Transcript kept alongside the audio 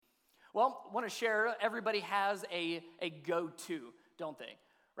Well, I want to share, everybody has a go-to, don't they?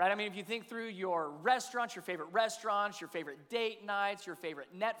 Right? I mean, if you think through your restaurants, your favorite date nights, your favorite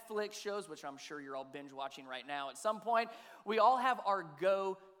Netflix shows, which I'm sure you're all binge watching right now at some point, we all have our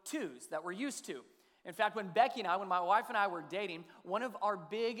go-tos that we're used to. In fact, when my wife and I were dating, one of our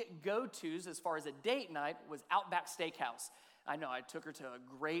big go-tos as far as a date night was Outback Steakhouse. I know, I took her to a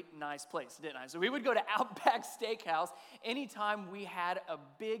great, nice place, didn't I? So we would go to Outback Steakhouse anytime we had a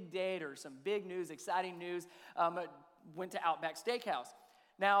big date or some big news, exciting news, went to Outback Steakhouse.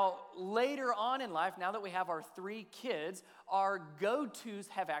 Now, later on in life, now that we have our 3 kids, our go-tos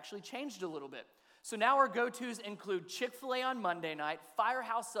have actually changed a little bit. So now our go-tos include Chick-fil-A on Monday night,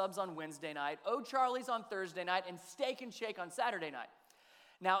 Firehouse Subs on Wednesday night, O'Charlie's on Thursday night, and Steak and Shake on Saturday night.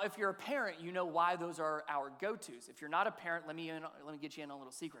 Now, if you're a parent, you know why those are our go-tos. If you're not a parent, let me get you in a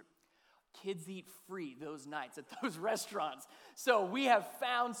little secret. Kids eat free those nights at those restaurants. So we have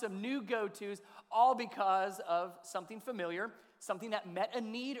found some new go-tos, all because of something familiar, something that met a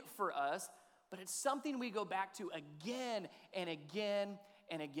need for us, but it's something we go back to again and again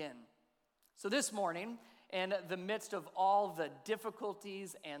and again. So this morning, in the midst of all the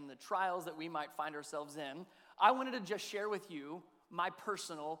difficulties and the trials that we might find ourselves in, I wanted to just share with you my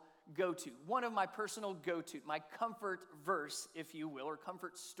personal go-to, one of my personal go-to, my comfort verse, if you will, or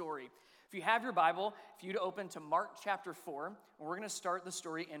comfort story. If you have your Bible, if you'd open to Mark chapter 4, and we're going to start the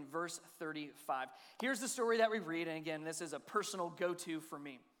story in verse 35. Here's the story that we read, and again, this is a personal go-to for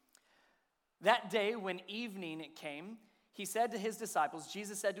me. That day when evening came, Jesus said to his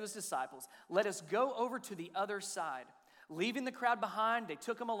disciples, "Let us go over to the other side." Leaving the crowd behind, they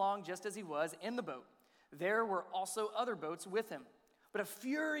took him along just as he was in the boat. There were also other boats with him. But a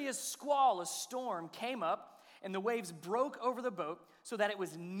furious squall, a storm, came up, and the waves broke over the boat so that it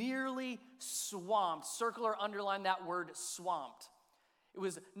was nearly swamped. Circle or underline that word, swamped. It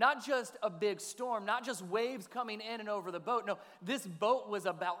was not just a big storm, not just waves coming in and over the boat. No, this boat was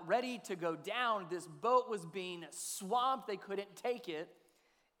about ready to go down. This boat was being swamped. They couldn't take it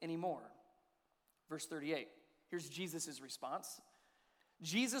anymore. Verse 38, here's Jesus' response.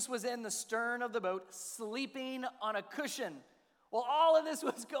 Jesus was in the stern of the boat, sleeping on a cushion. While all of this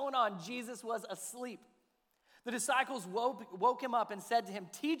was going on, Jesus was asleep. The disciples woke him up and said to him,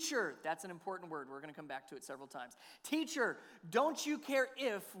 "Teacher," that's an important word. We're going to come back to it several times. "Teacher, don't you care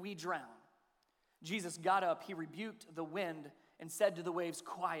if we drown?" Jesus got up, he rebuked the wind and said to the waves,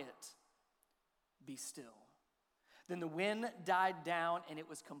 "Quiet, be still." Then the wind died down and it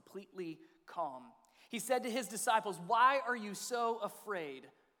was completely calm. He said to his disciples, "Why are you so afraid?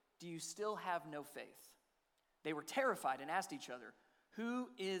 Do you still have no faith?" They were terrified and asked each other,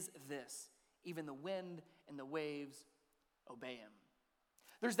 "Who is this? Even the wind and the waves obey him."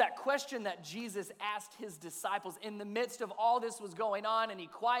 There's that question that Jesus asked his disciples in the midst of all this was going on, and he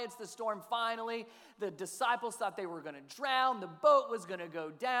quiets the storm finally. The disciples thought they were going to drown. The boat was going to go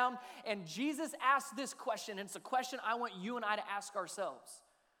down. And Jesus asked this question, and it's a question I want you and I to ask ourselves.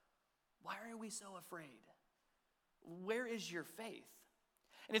 Why are we so afraid? Where is your faith?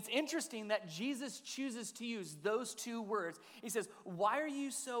 And it's interesting that Jesus chooses to use those 2 words. He says, "Why are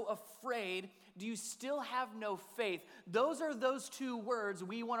you so afraid? Do you still have no faith?" Those are those 2 words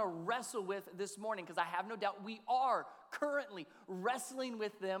we want to wrestle with this morning, because I have no doubt we are currently wrestling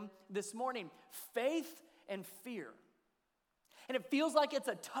with them this morning. Faith and fear. And it feels like it's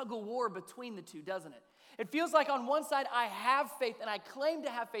a tug of war between the 2, doesn't it? It feels like on one side I have faith and I claim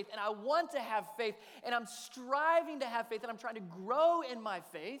to have faith and I want to have faith and I'm striving to have faith and I'm trying to grow in my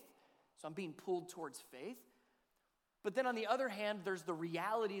faith. So I'm being pulled towards faith. But then on the other hand, there's the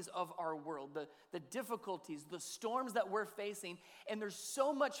realities of our world, the difficulties, the storms that we're facing, and there's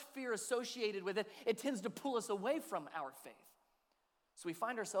so much fear associated with it, it tends to pull us away from our faith. So we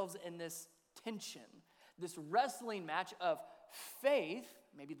find ourselves in this tension, this wrestling match of faith,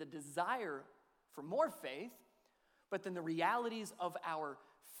 maybe the desire for more faith, but then the realities of our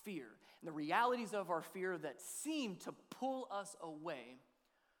fear, and the realities of our fear that seem to pull us away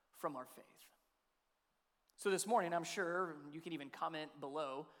from our faith. So this morning, I'm sure you can even comment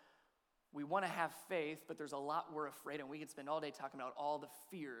below, we want to have faith, but there's a lot we're afraid of. We can spend all day talking about all the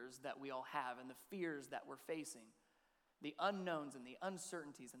fears that we all have and the fears that we're facing, the unknowns and the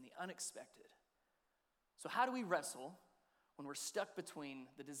uncertainties and the unexpected. So how do we wrestle when we're stuck between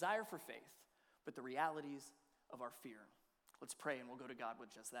the desire for faith but the realities of our fear? Let's pray and we'll go to God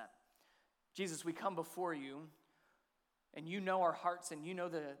with just that. Jesus, we come before you, and you know our hearts, and you know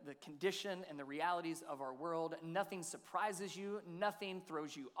the condition and the realities of our world. Nothing surprises you, nothing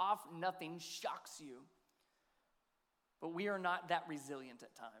throws you off, nothing shocks you. But we are not that resilient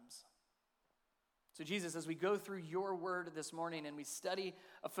at times. So Jesus, as we go through your word this morning and we study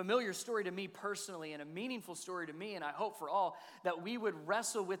a familiar story to me personally and a meaningful story to me, and I hope for all, that we would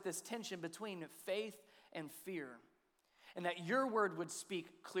wrestle with this tension between faith and fear. And that your word would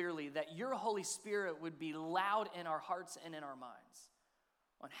speak clearly, that your Holy Spirit would be loud in our hearts and in our minds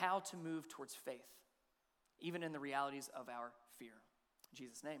on how to move towards faith, even in the realities of our fear. In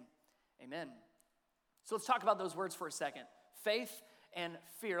Jesus' name, amen. So let's talk about those words for a second. Faith and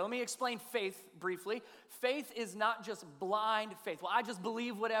fear. Let me explain faith briefly. Faith is not just blind faith. Well, I just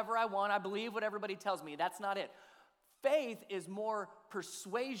believe whatever I want. I believe what everybody tells me. That's not it. Faith is more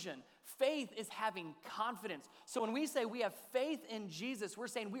persuasion. Faith is having confidence. So when we say we have faith in Jesus, we're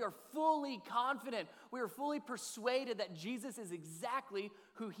saying we are fully confident. We are fully persuaded that Jesus is exactly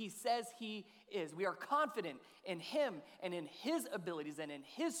who he says he is. We are confident in him and in his abilities and in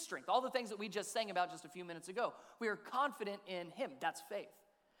his strength. All the things that we just sang about just a few minutes ago. We are confident in him. That's faith.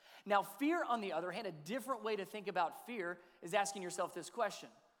 Now, fear, on the other hand, a different way to think about fear is asking yourself this question.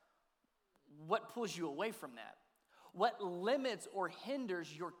 What pulls you away from that? What limits or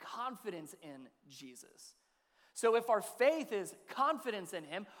hinders your confidence in Jesus? So if our faith is confidence in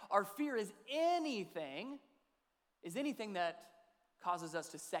him, our fear is anything that causes us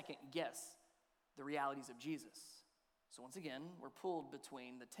to second guess the realities of Jesus. So once again, we're pulled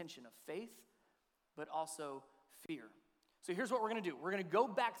between the tension of faith, but also fear. So here's what we're going to do. We're going to go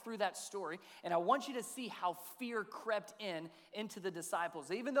back through that story, and I want you to see how fear crept into the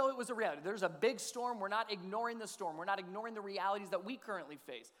disciples. Even though it was a reality, there's a big storm. We're not ignoring the storm. We're not ignoring the realities that we currently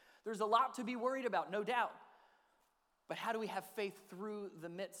face. There's a lot to be worried about, no doubt. But how do we have faith through the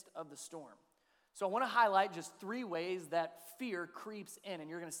midst of the storm? So I want to highlight just 3 ways that fear creeps in, and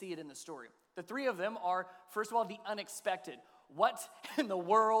you're going to see it in the story. The 3 of them are, first of all, the unexpected. What in the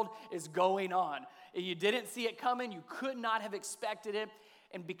world is going on? You didn't see it coming. You could not have expected it.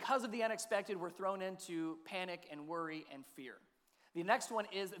 And because of the unexpected, we're thrown into panic and worry and fear. The next one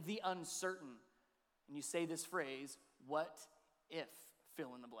is the uncertain. And you say this phrase, what if,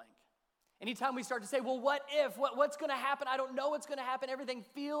 fill in the blank. Anytime we start to say, well, what if? What's going to happen? I don't know what's going to happen. Everything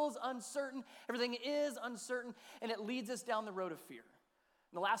feels uncertain. Everything is uncertain. And it leads us down the road of fear.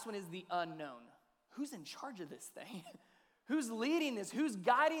 And the last one is the unknown. Who's in charge of this thing? Who's leading this? Who's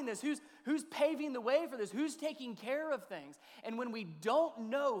guiding this? Who's paving the way for this? Who's taking care of things? And when we don't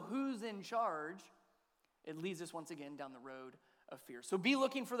know who's in charge, it leads us once again down the road of fear. So be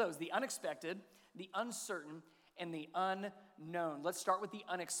looking for those, the unexpected, the uncertain, and the unknown. Let's start with the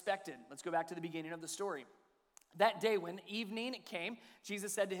unexpected. Let's go back to the beginning of the story. That day when evening came,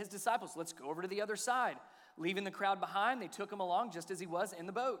 Jesus said to his disciples, let's go over to the other side. Leaving the crowd behind, they took him along just as he was in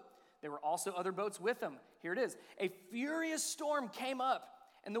the boat. There were also other boats with him. Here it is. A furious storm came up,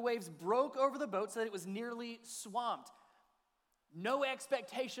 and the waves broke over the boat so that it was nearly swamped. No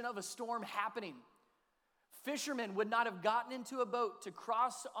expectation of a storm happening. Fishermen would not have gotten into a boat to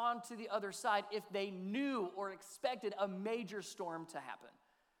cross onto the other side if they knew or expected a major storm to happen.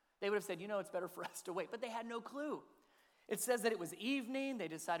 They would have said, it's better for us to wait. But they had no clue. It says that it was evening. They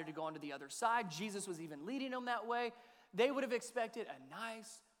decided to go on to the other side. Jesus was even leading them that way. They would have expected a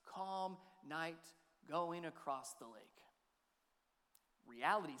nice, calm night going across the lake.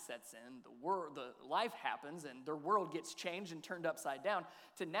 Reality sets in, the life happens, and their world gets changed and turned upside down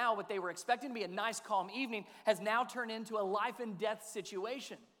to now what they were expecting to be a nice, calm evening has now turned into a life and death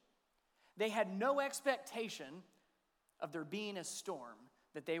situation. They had no expectation of there being a storm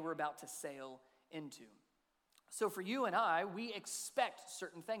that they were about to sail into. So for you and I, we expect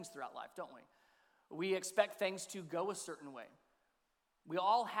certain things throughout life, don't we? We expect things to go a certain way. We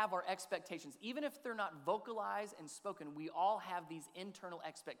all have our expectations. Even if they're not vocalized and spoken, we all have these internal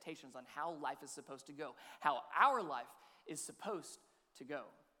expectations on how life is supposed to go, how our life is supposed to go.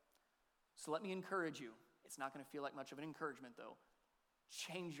 So let me encourage you. It's not going to feel like much of an encouragement, though.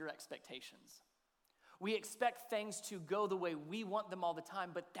 Change your expectations. We expect things to go the way we want them all the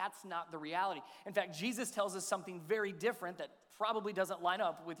time, but that's not the reality. In fact, Jesus tells us something very different that probably doesn't line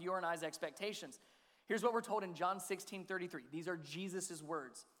up with your and I's expectations. Here's what we're told in John 16:33. These are Jesus'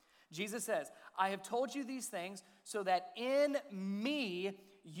 words. Jesus says, I have told you these things so that in me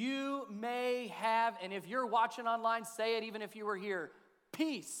you may have, and if you're watching online, say it even if you were here,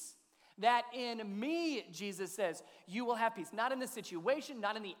 peace. That in me, Jesus says, you will have peace. Not in the situation,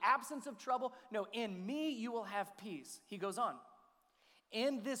 not in the absence of trouble. No, in me you will have peace. He goes on.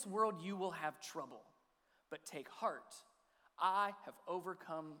 In this world you will have trouble, but take heart. I have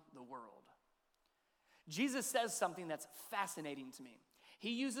overcome the world. Jesus says something that's fascinating to me. He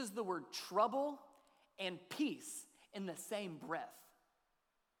uses the word trouble and peace in the same breath.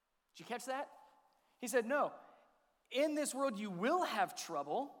 Did you catch that? He said, no, in this world you will have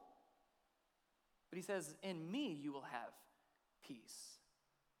trouble, But he says, in me you will have peace.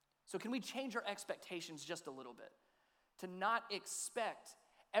 So can we change our expectations just a little bit? To not expect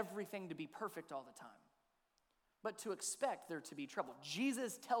everything to be perfect all the time, but to expect there to be trouble.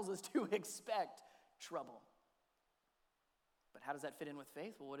 Jesus tells us to expect trouble. But how does that fit in with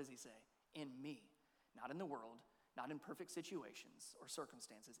faith? Well, what does he say? In me, not in the world, not in perfect situations or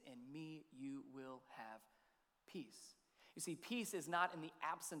circumstances. In me you will have peace. You see, peace is not in the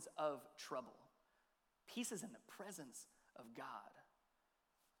absence of trouble. Peace is in the presence of God.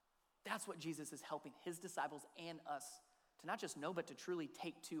 That's what Jesus is helping his disciples and us to not just know, but to truly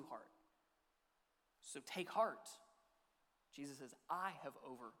take to heart. So take heart. Jesus says, I have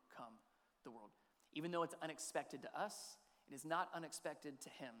overcome the world. Even though it's unexpected to us, it is not unexpected to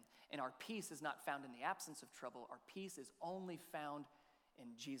him. And our peace is not found in the absence of trouble. Our peace is only found in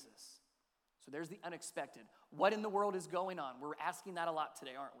Jesus. So there's the unexpected. What in the world is going on? We're asking that a lot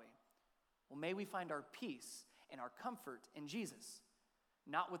today, aren't we? Well, may we find our peace and our comfort in Jesus,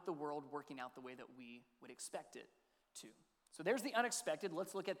 not with the world working out the way that we would expect it to. So there's the unexpected.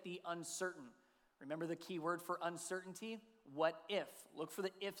 Let's look at the uncertain. Remember the key word for uncertainty? What if? Look for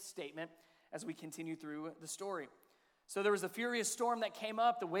the if statement as we continue through the story. So there was a furious storm that came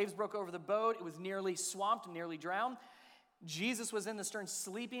up. The waves broke over the boat. It was nearly swamped, nearly drowned. Jesus was in the stern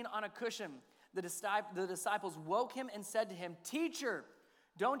sleeping on a cushion. The disciples woke him and said to him, Teacher,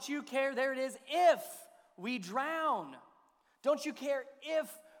 don't you care, there it is, if we drown? Don't you care if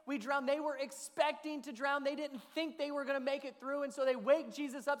we drown? They were expecting to drown. They didn't think they were going to make it through. And so they wake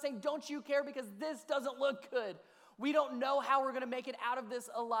Jesus up saying, don't you care, because this doesn't look good. We don't know how we're going to make it out of this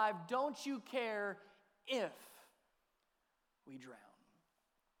alive. Don't you care if we drown?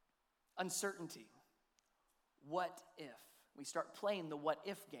 Uncertainty. What if? We start playing the what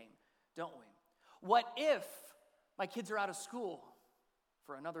if game, don't we? What if my kids are out of school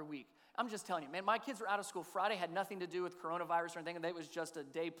for another week? I'm just telling you, man, my kids were out of school Friday, had nothing to do with coronavirus or anything, and it was just a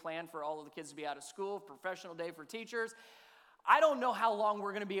day planned for all of the kids to be out of school, professional day for teachers. I don't know how long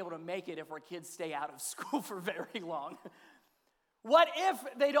we're going to be able to make it if our kids stay out of school for very long. What if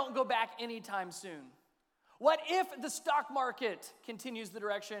they don't go back anytime soon? What if the stock market continues the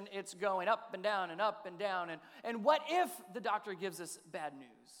direction it's going, up and down and up and down? And what if the doctor gives us bad news?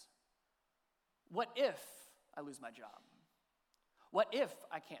 What if I lose my job? What if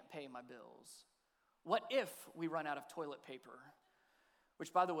I can't pay my bills? What if we run out of toilet paper?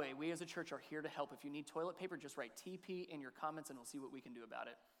 Which, by the way, we as a church are here to help. If you need toilet paper, just write TP in your comments and we'll see what we can do about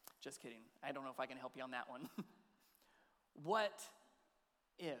it. Just kidding. I don't know if I can help you on that one. What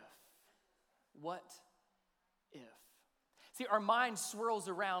if? What if? See, our mind swirls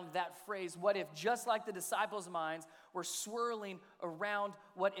around that phrase, what if, just like the disciples' minds were swirling around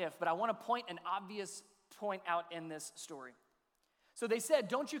what if. But I want to point an obvious point out in this story. So they said,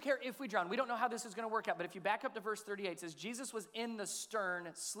 don't you care if we drown? We don't know how this is going to work out, but if you back up to verse 38, it says, Jesus was in the stern,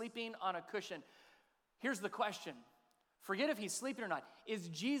 sleeping on a cushion. Here's the question. Forget if he's sleeping or not. Is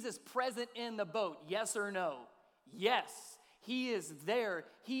Jesus present in the boat? Yes or no? Yes. He is there.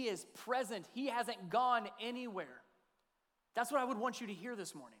 He is present. He hasn't gone anywhere. That's what I would want you to hear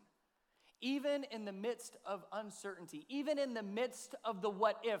this morning. Even in the midst of uncertainty, even in the midst of the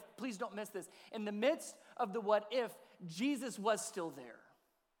what if, please don't miss this. In the midst of the what if, Jesus was still there.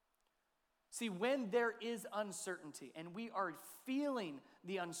 See, when there is uncertainty, and we are feeling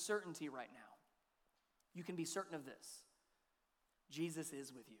the uncertainty right now, you can be certain of this. Jesus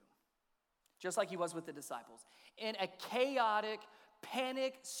is with you. Just like he was with the disciples. In a chaotic,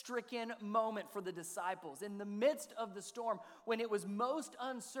 panic-stricken moment for the disciples, in the midst of the storm, when it was most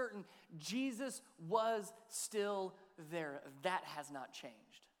uncertain, Jesus was still there. That has not changed.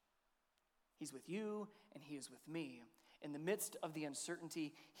 He's with you, and he is with me. In the midst of the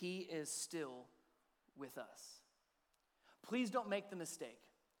uncertainty, he is still with us. Please don't make the mistake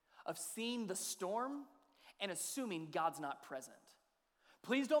of seeing the storm and assuming God's not present.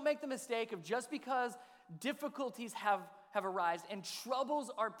 Please don't make the mistake of just because difficulties have arisen and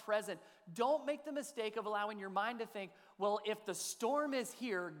troubles are present, don't make the mistake of allowing your mind to think, well, if the storm is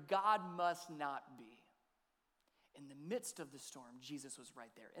here, God must not be. In the midst of the storm, Jesus was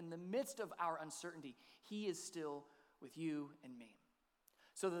right there. In the midst of our uncertainty, he is still with you and me.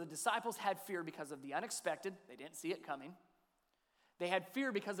 So the disciples had fear because of the unexpected. They didn't see it coming. They had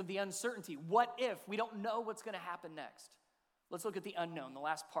fear because of the uncertainty. What if? We don't know what's going to happen next. Let's look at the unknown, the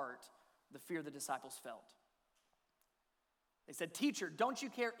last part, the fear the disciples felt. They said, Teacher, don't you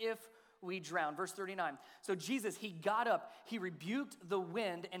care if we drown? Verse 39. So Jesus, he got up, he rebuked the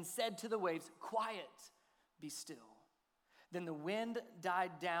wind and said to the waves, Quiet, be still. Then the wind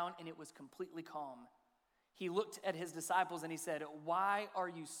died down and it was completely calm. He looked at his disciples and he said, "Why are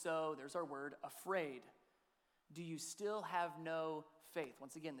you so," there's our word, "afraid? Do you still have no faith?"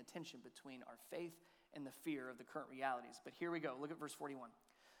 Once again, the tension between our faith and the fear of the current realities. But here we go. Look at verse 41.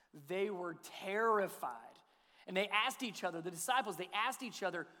 They were terrified. And they asked each other, the disciples, they asked each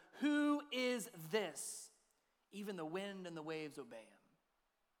other, "Who is this? Even the wind and the waves obey him."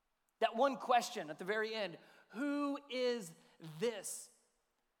 That one question at the very end, who is this?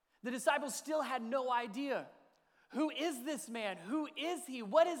 The disciples still had no idea. Who is this man? Who is he?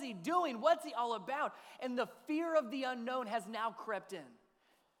 What is he doing? What's he all about? And the fear of the unknown has now crept in.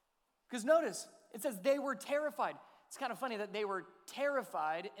 Because notice, it says they were terrified. It's kind of funny that they were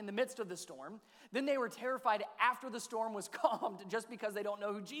terrified in the midst of the storm. Then they were terrified after the storm was calmed just because they don't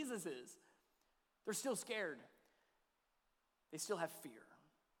know who Jesus is. They're still scared. They still have fear.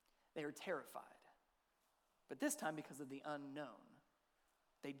 They are terrified. But this time because of the unknown.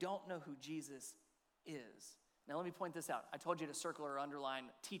 They don't know who Jesus is. Now let me point this out. I told you to circle or underline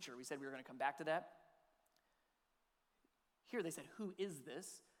teacher. We said we were going to come back to that. Here they said, "Who is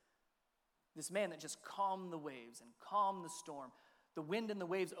this?" This man that just calmed the waves and calmed the storm. The wind and the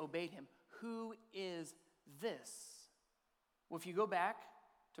waves obeyed him. Who is this? Well, if you go back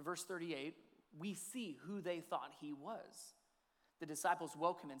to verse 38, we see who they thought he was. The disciples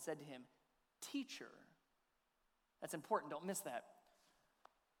woke him and said to him, "Teacher." That's important. Don't miss that.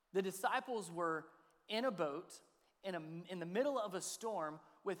 The disciples were in a boat in the middle of a storm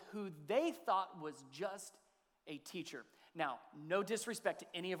with who they thought was just a teacher. Now, no disrespect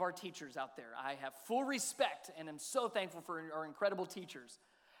to any of our teachers out there. I have full respect and am so thankful for our incredible teachers.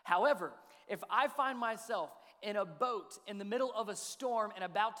 However, if I find myself in a boat in the middle of a storm and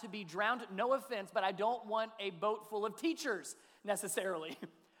about to be drowned, no offense, but I don't want a boat full of teachers necessarily.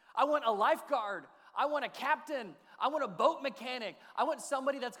 I want a lifeguard. I want a captain. I want a boat mechanic. I want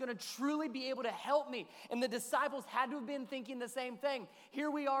somebody that's going to truly be able to help me. And the disciples had to have been thinking the same thing. Here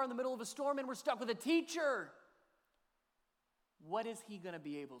we are in the middle of a storm and we're stuck with a teacher. What is he going to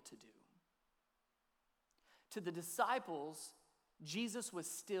be able to do? To the disciples, Jesus was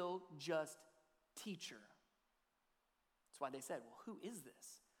still just teacher. That's why they said, "Well, who is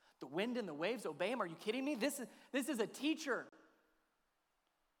this? The wind and the waves obey him? Are you kidding me? This is a teacher."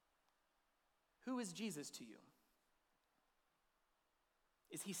 Who is Jesus to you?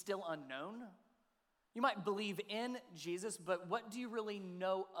 Is he still unknown? You might believe in Jesus, but what do you really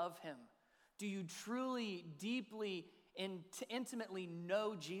know of him? Do you truly, deeply, intimately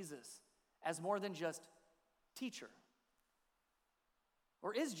know Jesus as more than just teacher?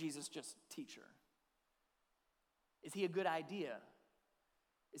 Or is Jesus just teacher? Is he a good idea?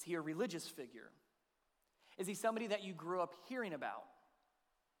 Is he a religious figure? Is he somebody that you grew up hearing about?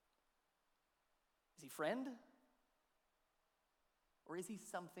 Is he friend? Or is he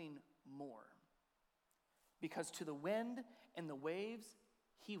something more? Because to the wind and the waves,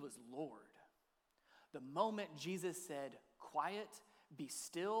 he was Lord. The moment Jesus said, "Quiet, be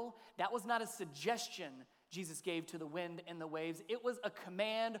still," that was not a suggestion Jesus gave to the wind and the waves. It was a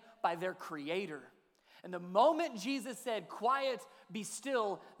command by their creator. And the moment Jesus said, "Quiet, be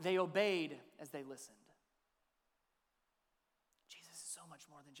still," they obeyed as they listened. Jesus is so much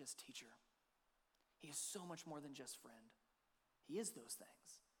more than just teacher. He is so much more than just friend. He is those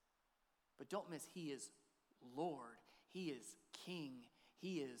things. But don't miss, he is Lord. He is King.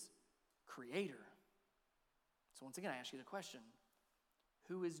 He is Creator. So once again, I ask you the question,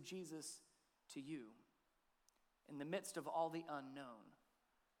 who is Jesus to you? In the midst of all the unknown,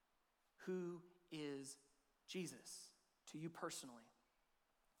 who is Jesus to you personally?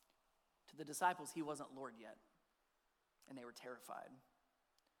 To the disciples, he wasn't Lord yet, and they were terrified.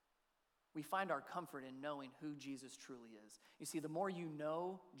 We find our comfort in knowing who Jesus truly is. You see, the more you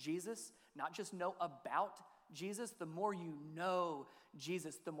know Jesus, not just know about Jesus, the more you know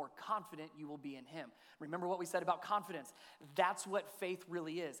Jesus, the more confident you will be in him. Remember what we said about confidence. That's what faith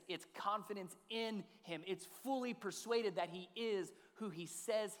really is. It's confidence in him. It's fully persuaded that he is who he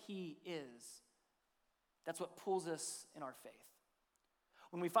says he is. That's what pulls us in our faith.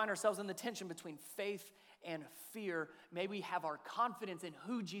 When we find ourselves in the tension between faith and fear, may we have our confidence in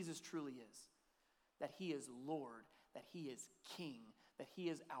who Jesus truly is. That he is Lord, that he is King, that he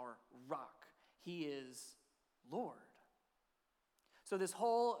is our rock. He is Lord. So this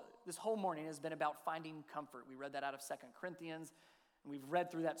whole morning has been about finding comfort. We read that out of 2 Corinthians, and we've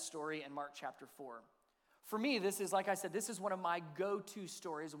read through that story in Mark chapter 4. For me, this is, like I said, this is one of my go-to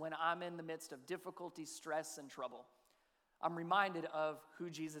stories when I'm in the midst of difficulty, stress, and trouble. I'm reminded of who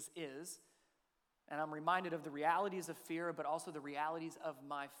Jesus is, and I'm reminded of the realities of fear, but also the realities of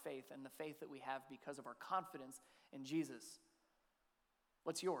my faith and the faith that we have because of our confidence in Jesus.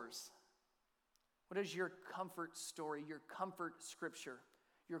 What's yours? What is your comfort story, your comfort scripture,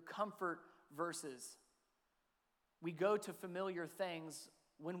 your comfort verses? We go to familiar things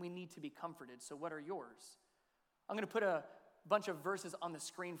when we need to be comforted. So what are yours? I'm going to put a bunch of verses on the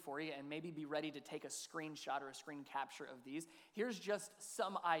screen for you and maybe be ready to take a screenshot or a screen capture of these. Here's just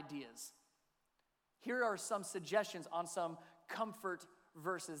some ideas. Here are some suggestions on some comfort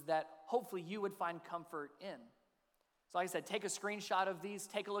verses that hopefully you would find comfort in. So like I said, take a screenshot of these,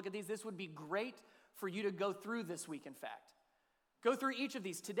 take a look at these. This would be great for you to go through this week, in fact. Go through each of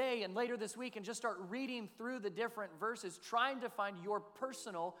these today and later this week and just start reading through the different verses, trying to find your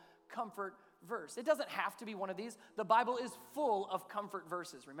personal comfort verse. It doesn't have to be one of these. The Bible is full of comfort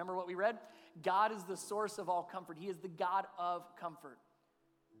verses. Remember what we read? God is the source of all comfort. He is the God of comfort.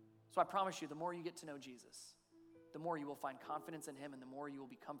 So I promise you, the more you get to know Jesus, the more you will find confidence in him and the more you will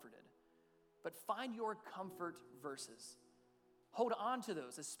be comforted. But find your comfort verses. Hold on to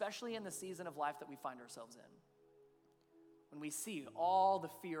those, especially in the season of life that we find ourselves in. When we see all the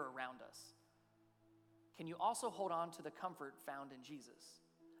fear around us, can you also hold on to the comfort found in Jesus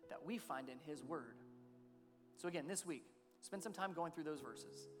that we find in his word? So again, this week, spend some time going through those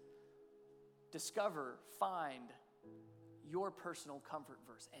verses. Discover, find your personal comfort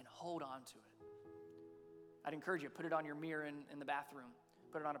verse and hold on to it. I'd encourage you, put it on your mirror in the bathroom.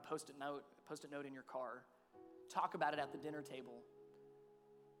 Put it on a post-it note in your car. Talk about it at the dinner table.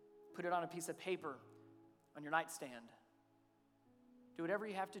 Put it on a piece of paper on your nightstand. Do whatever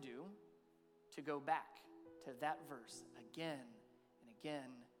you have to do to go back to that verse again and again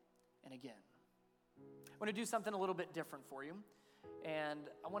and again. I want to do something a little bit different for you, and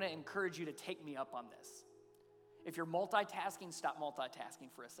I want to encourage you to take me up on this. If you're multitasking, stop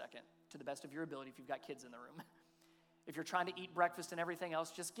multitasking for a second, to the best of your ability if you've got kids in the room. If you're trying to eat breakfast and everything else,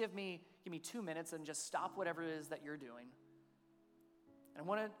 just give me 2 minutes and just stop whatever it is that you're doing. And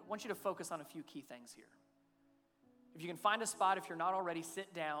I want you to focus on a few key things here. If you can find a spot, if you're not already,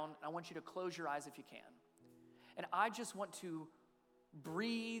 sit down. I want you to close your eyes if you can. And I just want to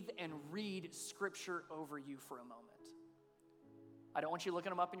breathe and read scripture over you for a moment. I don't want you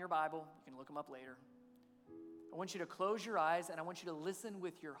looking them up in your Bible. You can look them up later. I want you to close your eyes and I want you to listen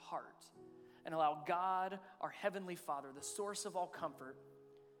with your heart and allow God, our Heavenly Father, the source of all comfort,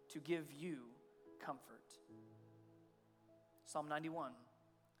 to give you comfort. Psalm 91.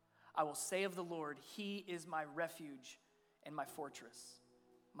 I will say of the Lord, he is my refuge and my fortress,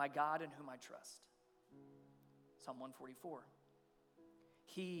 my God in whom I trust. Psalm 144.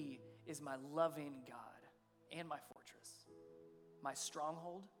 He is my loving God and my fortress, my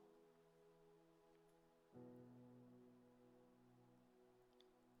stronghold.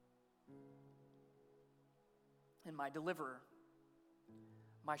 And my deliverer,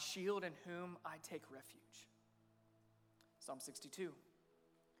 my shield in whom I take refuge. Psalm 62.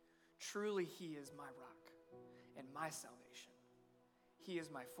 Truly he is my rock and my salvation. He is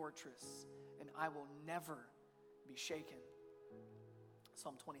my fortress, and I will never be shaken.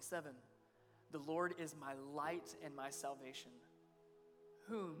 Psalm 27. The Lord is my light and my salvation.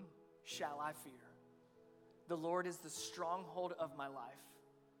 Whom shall I fear? The Lord is the stronghold of my life.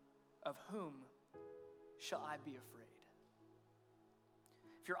 Of whom shall I be afraid?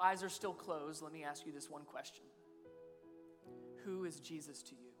 If your eyes are still closed, let me ask you this one question. Who is Jesus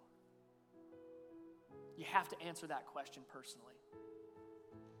to you? You have to answer that question personally.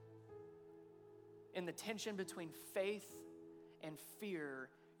 In the tension between faith and fear,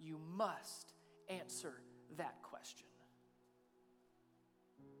 you must answer that question.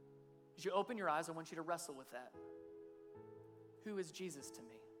 As you open your eyes, I want you to wrestle with that. Who is Jesus to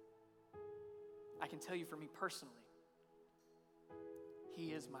me? I can tell you for me personally,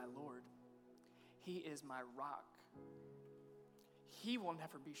 he is my Lord. He is my rock. He will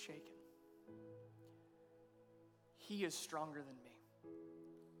never be shaken. He is stronger than me.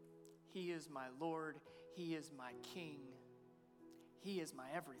 He is my Lord. He is my King. He is my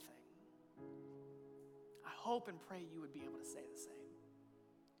everything. I hope and pray you would be able to say the same.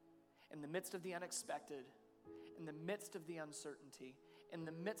 In the midst of the unexpected, in the midst of the uncertainty, in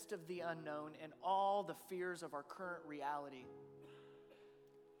the midst of the unknown, and all the fears of our current reality,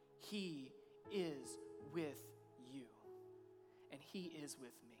 he is with you, and he is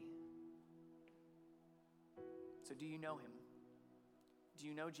with me. So do you know him? Do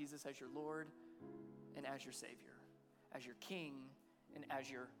you know Jesus as your Lord and as your Savior, as your King and as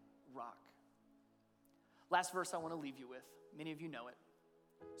your rock? Last verse I want to leave you with. Many of you know it.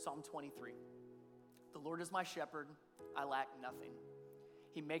 Psalm 23. The Lord is my shepherd, I lack nothing.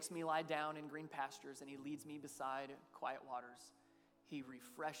 He makes me lie down in green pastures, and he leads me beside quiet waters. He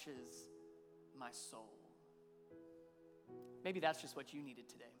refreshes my soul. Maybe that's just what you needed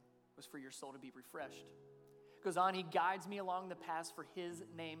today. was for your soul to be refreshed. It goes on, he guides me along the paths for his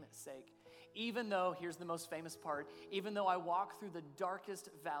name's sake. Even though, here's the most famous part, even though I walk through the darkest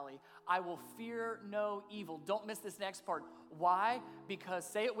valley, I will fear no evil. Don't miss this next part. Why? Because,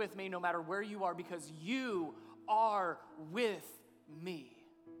 say it with me, no matter where you are, because you are with me.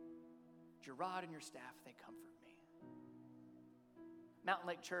 Your rod and your staff, they comfort me. Mountain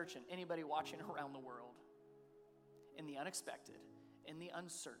Lake Church and anybody watching around the world, in the unexpected, in the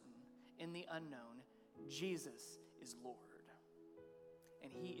uncertain, in the unknown, Jesus is Lord.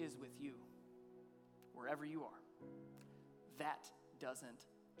 And he is with you wherever you are. That doesn't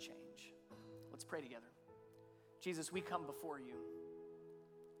change. Let's pray together. Jesus, we come before you.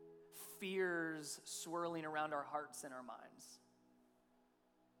 Fears swirling around our hearts and our minds.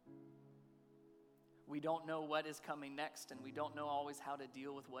 We don't know what is coming next, and we don't know always how to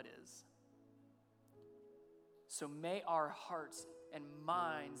deal with what is. So may our hearts and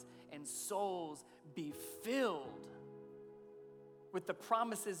minds and souls be filled with the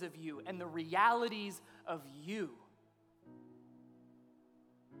promises of you and the realities of you.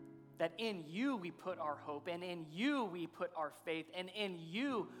 That in you we put our hope, and in you we put our faith, and in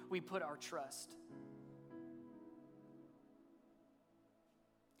you we put our trust.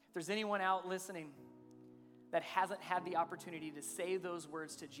 If there's anyone out listening that hasn't had the opportunity to say those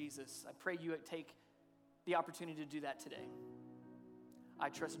words to Jesus, I pray you would take the opportunity to do that today. I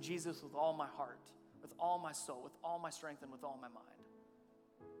trust Jesus with all my heart, with all my soul, with all my strength, and with all my mind.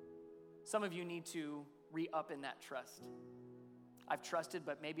 Some of you need to re-up in that trust. I've trusted,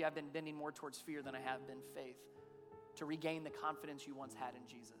 but maybe I've been bending more towards fear than I have been faith to regain the confidence you once had in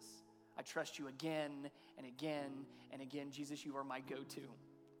Jesus. I trust you again and again and again. Jesus, you are my go-to,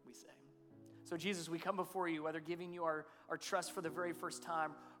 we say. So Jesus, we come before you, whether giving you our trust for the very first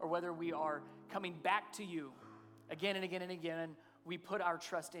time or whether we are coming back to you again and again and again, we put our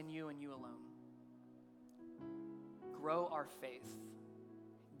trust in you and you alone. Grow our faith.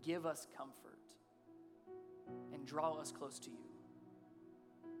 Give us comfort and draw us close to you.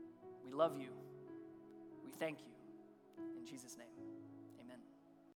 We love you. We thank you. In Jesus' name.